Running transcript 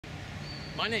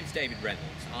My name's David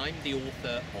Reynolds. I'm the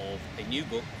author of a new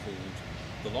book called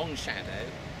The Long Shadow,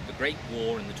 The Great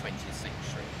War in the 20th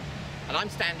Century. And I'm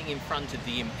standing in front of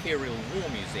the Imperial War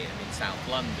Museum in South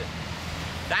London.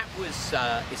 That was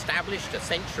established a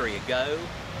century ago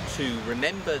to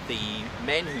remember the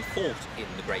men who fought in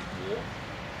the Great War.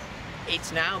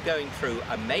 It's now going through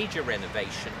a major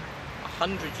renovation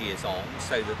 100 years on,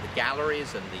 so that the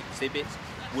galleries and the exhibits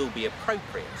will be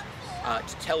appropriate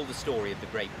to tell the story of the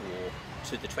Great War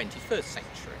to the 21st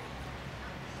century.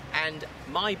 And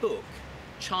my book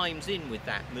chimes in with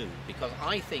that mood, because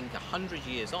I think 100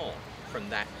 years on from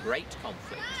that great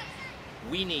conflict,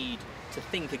 we need to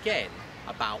think again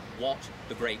about what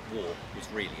the Great War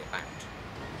was really about.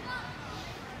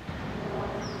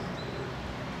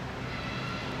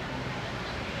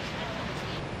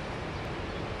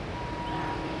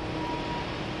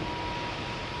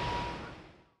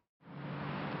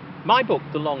 My book,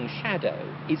 The Long Shadow,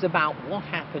 is about what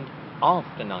happened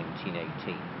after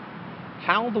 1918,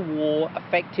 how the war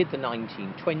affected the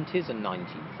 1920s and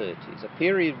 1930s, a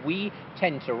period we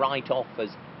tend to write off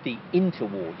as the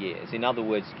interwar years, in other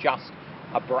words, just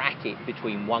a bracket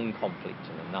between one conflict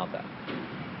and another.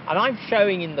 And I'm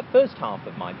showing in the first half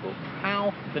of my book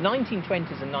how the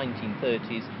 1920s and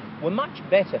 1930s were much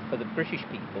better for the British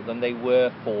people than they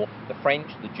were for the French,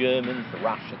 the Germans, the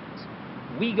Russians.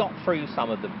 We got through some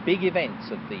of the big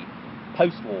events of the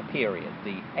post-war period,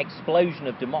 the explosion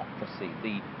of democracy,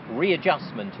 the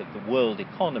readjustment of the world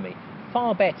economy,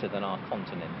 far better than our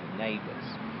continental neighbours.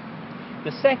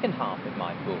 The second half of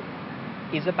my book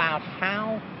is about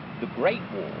how the Great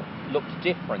War looked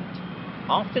different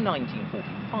after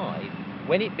 1945,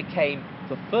 when it became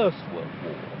the First World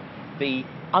War, the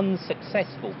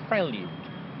unsuccessful prelude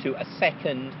to a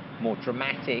second, more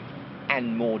dramatic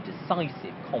and more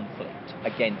decisive conflict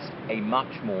against a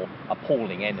much more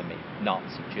appalling enemy,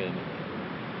 Nazi Germany.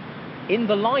 In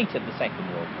the light of the Second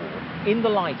World War, in the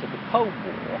light of the Cold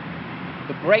War,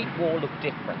 the Great War looked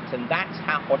different, and that's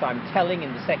what I'm telling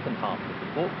in the second half of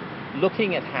the book,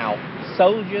 looking at how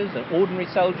soldiers and ordinary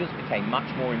soldiers became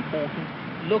much more important,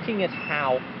 looking at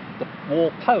how the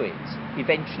war poets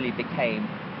eventually became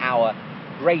our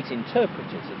great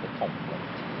interpreters of the conflict,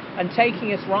 and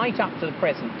taking us right up to the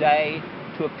present day,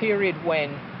 to a period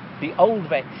when the old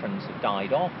veterans have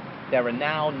died off. There are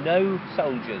now no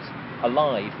soldiers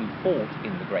alive who fought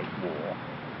in the Great War.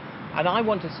 And I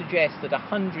want to suggest that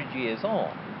 100 years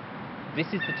on, this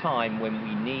is the time when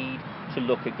we need to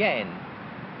look again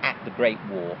at the Great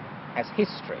War as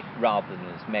history rather than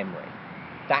as memory.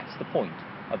 That's the point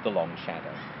of The Long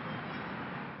Shadow.